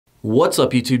What's up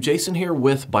YouTube, Jason here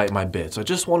with Bite My Bits. I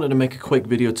just wanted to make a quick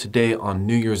video today on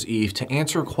New Year's Eve to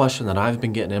answer a question that I've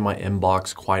been getting in my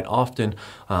inbox quite often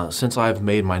since I've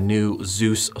made my new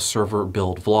Zeus server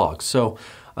build vlog. So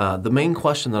the main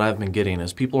question that I've been getting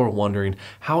is people are wondering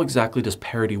how exactly does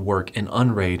Parity work in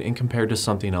unRAID and compared to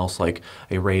something else like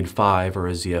a RAID 5 or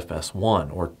a ZFS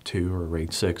 1 or 2 or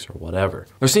RAID 6 or whatever.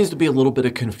 There seems to be a little bit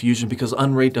of confusion because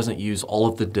unRAID doesn't use all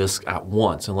of the disks at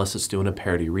once unless it's doing a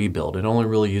Parity rebuild. It only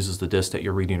really uses the disk that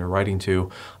you're reading or writing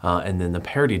to and then the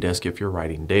Parity disk if you're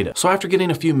writing data. So after getting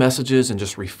a few messages and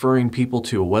just referring people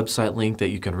to a website link that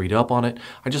you can read up on it,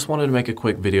 I just wanted to make a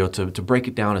quick video to break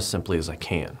it down as simply as I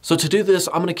can. So to do this,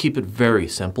 I'm going to keep it very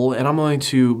simple and I'm going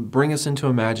to bring us into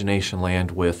imagination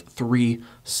land with 3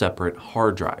 separate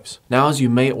hard drives. Now, as you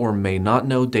may or may not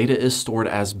know, data is stored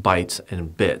as bytes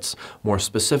and bits. More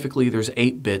specifically, there's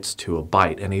 8 bits to a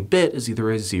byte, and a bit is either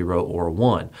a 0 or a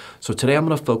 1. So today I'm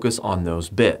going to focus on those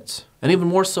bits. And even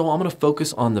more so, I'm going to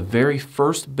focus on the very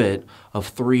first bit of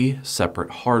 3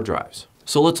 separate hard drives.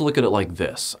 So let's look at it like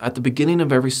this. At the beginning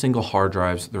of every single hard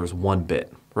drive, there's 1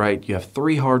 bit. Right? You have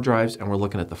 3 hard drives and we're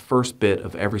looking at the first bit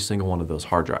of every single one of those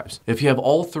hard drives. If you have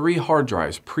all 3 hard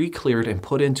drives pre-cleared and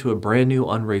put into a brand new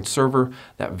unRAID server,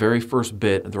 that very first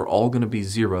bit, they're all going to be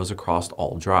zeros across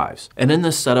all drives. And in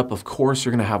this setup, of course,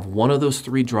 you're going to have one of those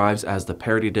 3 drives as the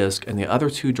Parity disk and the other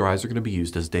 2 drives are going to be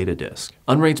used as data disk.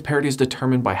 unRAID's Parity is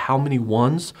determined by how many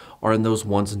ones are in those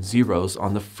ones and zeros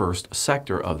on the first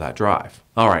sector of that drive.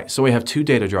 All right, so we have 2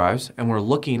 data drives and we're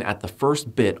looking at the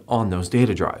first bit on those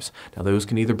data drives. Now those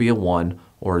can either be a 1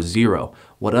 or a 0.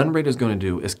 What unRAID is going to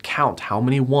do is count how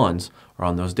many ones are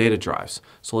on those data drives.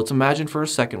 So let's imagine for a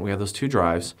second we have those 2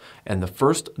 drives and the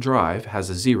first drive has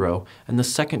a 0 and the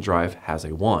second drive has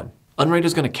a 1. unRAID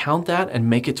is going to count that and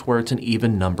make it to where it's an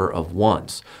even number of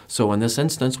ones. So in this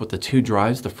instance, with the 2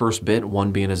 drives, the first bit,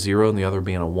 one being a 0 and the other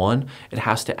being a 1, it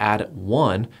has to add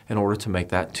 1 in order to make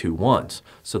that 2 ones.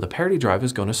 So the Parity drive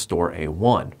is going to store a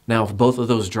 1. Now, if both of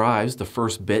those drives, the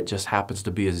first bit just happens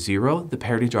to be a 0, the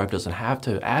Parity drive doesn't have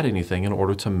to add anything in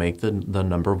order to make the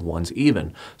number of ones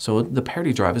even. So the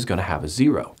Parity drive is going to have a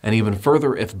 0. And even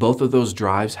further, if both of those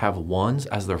drives have 1s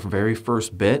as their very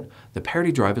first bit, the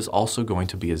Parity drive is also going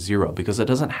to be a 0. Because it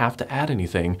doesn't have to add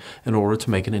anything in order to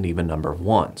make it an even number of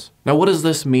ones. Now, what does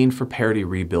this mean for Parity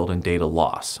rebuild and data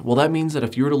loss? Well, that means that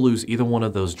if you were to lose either one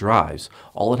of those drives,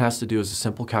 all it has to do is a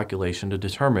simple calculation to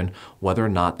determine whether or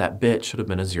not that bit should have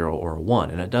been a 0 or a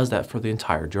 1, and it does that for the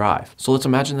entire drive. So let's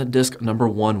imagine that disk number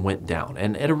 1 went down,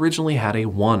 and it originally had a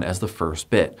 1 as the first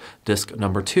bit. Disk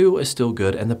number 2 is still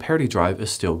good, and the Parity drive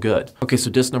is still good. Okay, so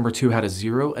disk number 2 had a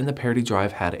 0, and the Parity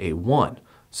drive had a 1.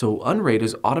 So unRAID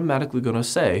is automatically going to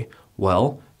say,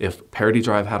 well, if Parity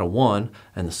drive had a 1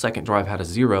 and the second drive had a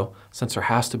 0, since there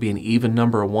has to be an even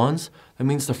number of ones, that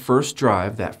means the first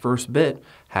drive, that first bit,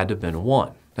 had to have been a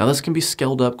 1. Now this can be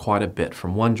scaled up quite a bit,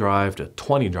 from 1 drive to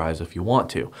 20 drives if you want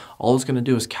to. All it's going to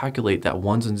do is calculate that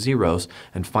 1s and 0s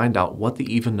and find out what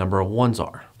the even number of 1s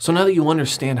are. So now that you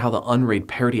understand how the unRAID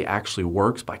Parity actually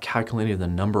works by calculating the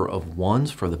number of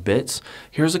 1s for the bits,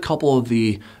 here's a couple of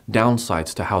the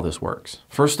downsides to how this works.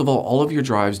 First of all of your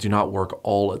drives do not work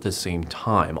all at the same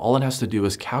time. All it has to do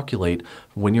is calculate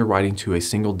when you're writing to a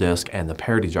single disk and the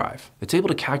Parity drive. It's able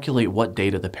to calculate what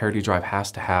data the Parity drive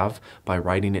has to have by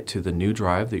writing it to the new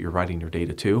drive that you're writing your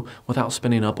data to without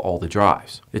spinning up all the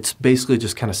drives. It's basically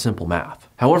just kind of simple math.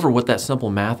 However, with that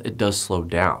simple math, it does slow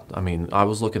down. I mean, I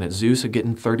was looking at Zeus at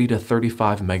getting 30 to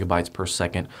 35 megabytes per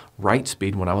second write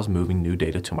speed when I was moving new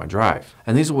data to my drive.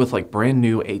 And these are with like brand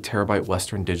new 8 terabyte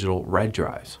Western Digital RAID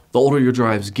drives. The older your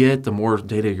drives get, the more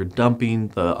data you're dumping,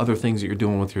 the other things that you're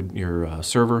doing with your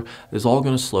server is all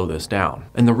going to slow this down.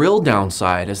 And the real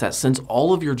downside is that since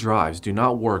all of your drives do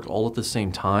not work all at the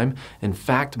same time, in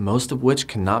fact, most of which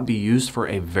cannot be used for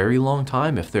a very long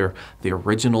time, if they're the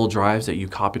original drives that you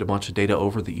copied a bunch of data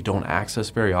over that you don't access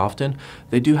very often,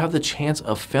 they do have the chance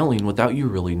of failing without you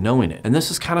really knowing it. And this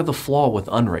is kind of the flaw with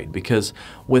unRAID, because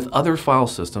with other file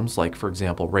systems, like for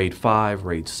example, RAID 5,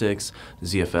 RAID 6,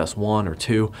 ZFS 1 or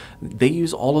 2, they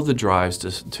use all of the drives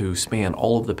to span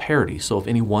all of the Parity. So if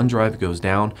any one drive goes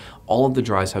down, all of the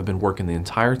drives have been working the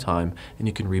entire time and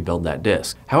you can rebuild that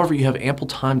disk. However, you have ample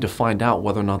time to find out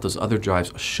whether or not those other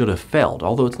drives should have failed.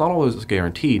 Although it's not always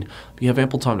guaranteed, but you have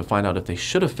ample time to find out if they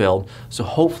should have failed, so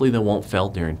hopefully they won't fail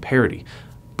during Parity.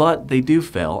 But they do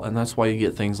fail, and that's why you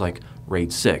get things like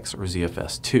RAID 6 or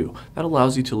ZFS 2. That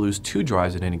allows you to lose 2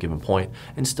 drives at any given point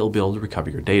and still be able to recover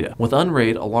your data. With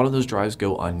unRAID, a lot of those drives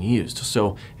go unused.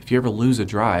 So if you ever lose a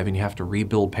drive and you have to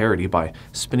rebuild Parity by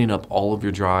spinning up all of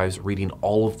your drives, reading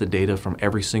all of the data from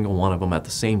every single one of them at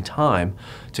the same time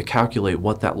to calculate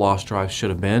what that lost drive should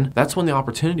have been, that's when the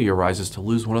opportunity arises to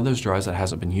lose one of those drives that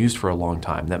hasn't been used for a long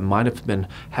time, that might have been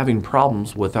having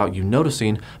problems without you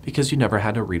noticing because you never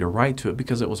had to read or write to it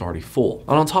because it was already full.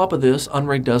 And on top of this,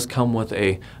 unRAID does come with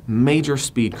a major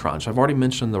speed crunch. I've already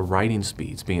mentioned the writing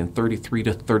speeds being 33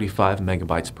 to 35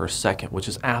 megabytes per second, which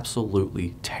is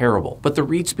absolutely terrible. But the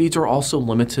read speeds are also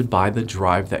limited by the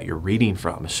drive that you're reading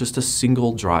from. It's just a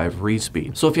single drive read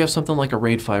speed. So if you have something like a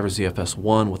RAID 5 or ZFS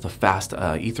 1 with a fast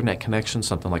Ethernet connection,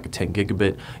 something like a 10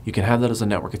 gigabit, you can have that as a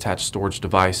network attached storage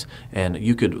device, and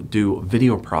you could do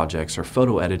video projects or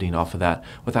photo editing off of that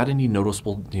without any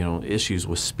noticeable issues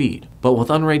with speed. But with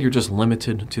unRAID, you're just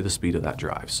limited to the speed of that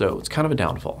drive. So it's kind of a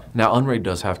downfall. Now unRAID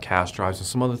does have cache drives and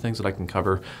some other things that I can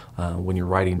cover when you're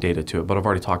writing data to it, but I've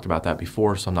already talked about that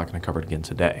before, so I'm not going to cover it again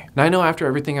today. Now I know after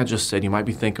everything I just said, you might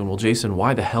be thinking, well, Jason,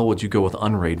 why the hell would you go with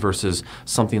unRAID versus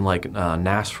something like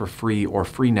NAS for free or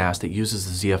FreeNAS that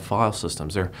uses the ZF file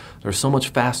systems? They're so much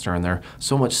faster and they're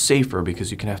so much safer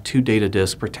because you can have 2 data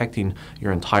disks protecting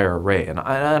your entire array, and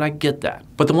I get that.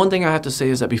 But the one thing I have to say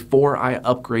is that before I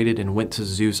upgraded and went to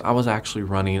Zeus, I was actually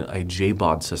running a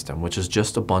JBOD system, which is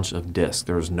just a bunch of disks.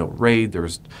 There was no RAID, there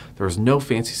was no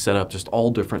fancy setup, just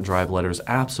all different drive letters,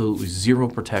 absolutely zero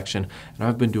protection, and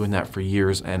I've been doing that for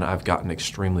years, and I've gotten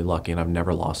extremely lucky, and I've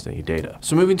never lost any data.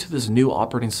 So moving to this new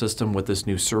operating system with this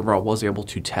new server, I was able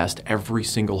to test every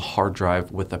single hard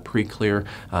drive with a pre-clear,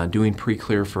 doing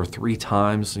pre-clear for 3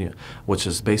 times, which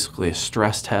is basically a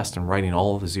stress test and writing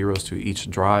all of the zeros to each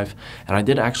drive. And I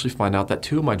did actually find out that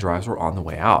 2 of my drives were on the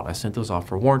way out. I sent those off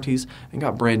for warranties and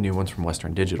got brand new ones from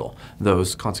Western Digital.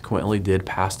 Those consequently did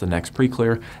pass the next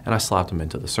pre-clear, and I slapped them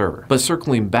into the server. But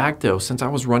circling back though, since I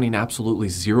was running absolutely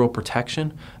zero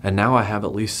protection, and now I have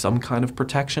at least some kind of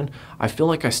protection, I feel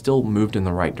like I still moved in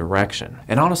the right direction.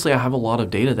 And honestly, I have a lot of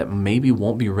data that maybe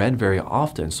won't be read very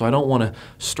often, so I don't want to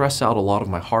stress out a lot of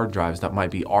my hard drives that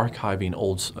might be archiving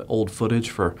old footage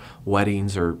for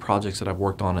weddings or projects that I've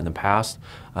worked on in the past,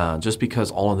 just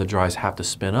because all of the drives have to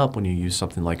spin up when you use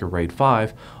something like a RAID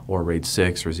 5 or RAID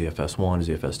 6 or ZFS 1,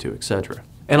 ZFS 2, etc.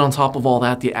 And on top of all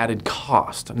that, the added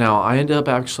cost. Now, I ended up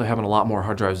actually having a lot more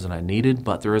hard drives than I needed,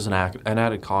 but there is an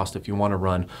added cost if you want to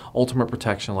run ultimate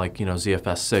protection like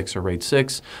ZFS 6 or RAID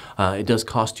 6. It does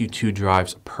cost you 2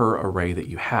 drives per array that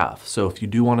you have. So if you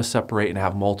do want to separate and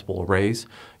have multiple arrays,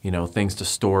 things to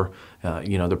store,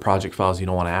 the project files you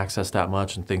don't want to access that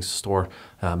much, and things to store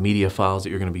media files that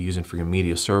you're going to be using for your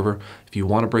media server. If you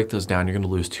want to break those down, you're going to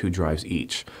lose 2 drives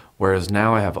each. Whereas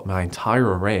now I have my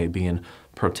entire array being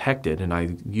protected, and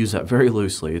I use that very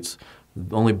loosely. It's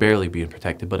only barely being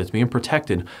protected, but it's being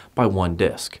protected by 1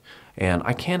 disk. And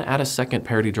I can add a second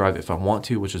Parity drive if I want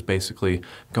to, which is basically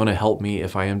going to help me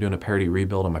if I am doing a Parity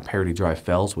rebuild and my Parity drive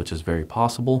fails, which is very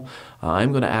possible.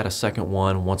 I'm going to add a second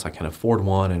one once I can afford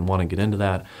one and want to get into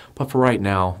that. But for right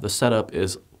now, the setup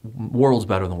is worlds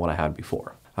better than what I had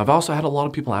before. I've also had a lot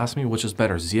of people ask me which is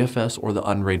better, ZFS or the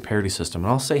unRAID Parity system,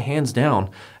 and I'll say hands down,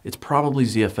 it's probably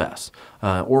ZFS,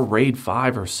 or RAID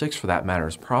 5 or 6 for that matter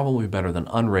is probably better than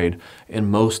unRAID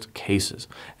in most cases.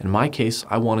 In my case,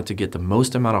 I wanted to get the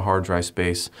most amount of hard drive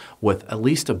space with at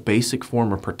least a basic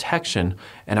form of protection,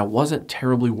 and I wasn't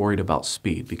terribly worried about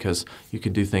speed because you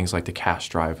could do things like the cache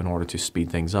drive in order to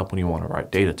speed things up when you want to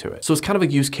write data to it. So it's kind of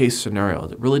a use case scenario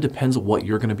that really depends on what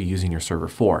you're going to be using your server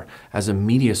for. As a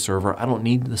media server, I don't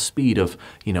need the speed of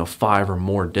 5 or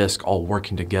more disks all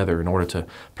working together in order to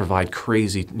provide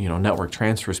crazy network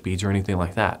transfer speeds or anything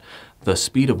like that. The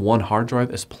speed of 1 hard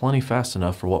drive is plenty fast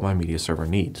enough for what my media server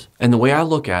needs. And the way I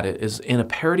look at it is in a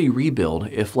Parity rebuild,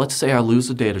 if let's say I lose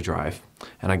a data drive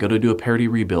and I go to do a Parity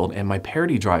rebuild and my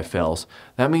Parity drive fails,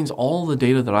 that means all the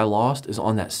data that I lost is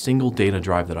on that single data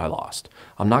drive that I lost.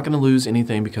 I'm not going to lose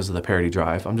anything because of the Parity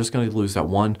drive. I'm just going to lose that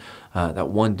one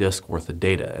disk worth of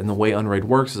data. And the way unRAID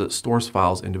works is it stores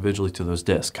files individually to those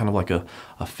disks, kind of like a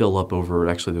fill up over,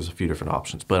 actually there's a few different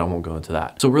options, but I won't go into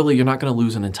that. So really, you're not going to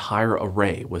lose an entire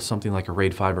array with something like a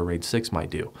RAID 5 or RAID 6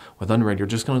 might do. With unRAID, you're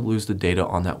just going to lose the data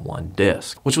on that 1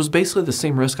 disk, which was basically the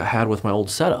same risk I had with my old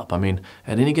setup. I mean,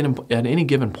 at any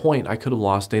given point, I could have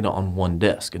lost data on 1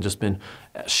 disk and just been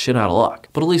shit out of luck.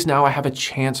 But at least now I have a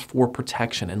chance for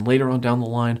protection, and later on down the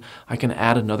line, I can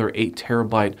add another 8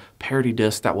 terabyte Parity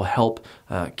disk that will help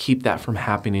keep that from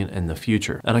happening in the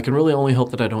future. And I can really only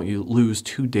hope that I don't lose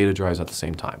 2 data drives at the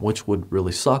same time, which would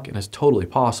really suck, and is totally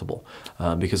possible.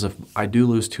 Because if I do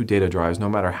lose 2 data drives, no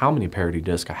matter how many Parity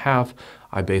disks I have,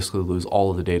 I basically lose all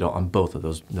of the data on both of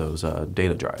those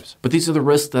data drives. But these are the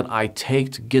risks that I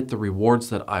take to get the rewards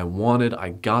that I wanted. I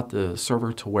got the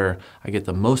server to where I get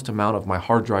the most amount of my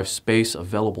hard drive space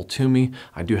available to me.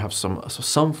 I do have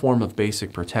some form of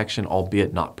basic protection,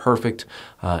 albeit not perfect,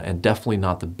 and definitely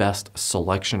not the best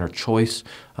selection or choice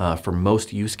for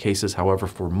most use cases. However,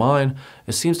 for mine,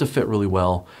 it seems to fit really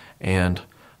well. And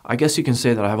I guess you can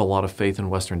say that I have a lot of faith in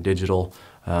Western Digital,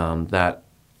 that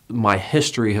my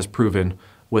history has proven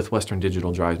with Western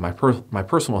Digital drives, my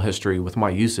personal history with my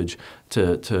usage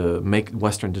to make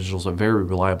Western Digitals a very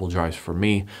reliable drives for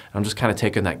me. I'm just kind of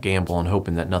taking that gamble and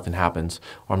hoping that nothing happens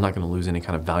or I'm not going to lose any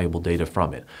kind of valuable data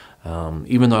from it.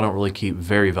 Even though I don't really keep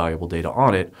very valuable data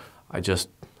on it,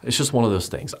 it's just one of those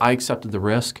things. I accepted the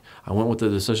risk. I went with the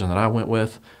decision that I went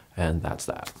with, and that's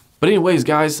that. But anyways,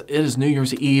 guys, it is New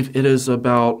Year's Eve. It is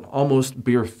about almost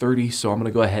beer 30, so I'm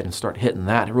going to go ahead and start hitting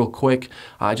that real quick.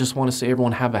 I just want to say,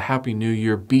 everyone, have a happy New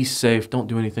Year. Be safe. Don't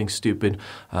do anything stupid.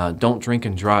 Don't drink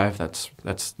and drive.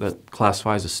 That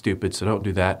classifies as stupid, so don't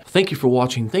do that. Thank you for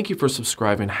watching. Thank you for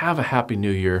subscribing. Have a happy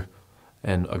New Year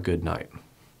and a good night.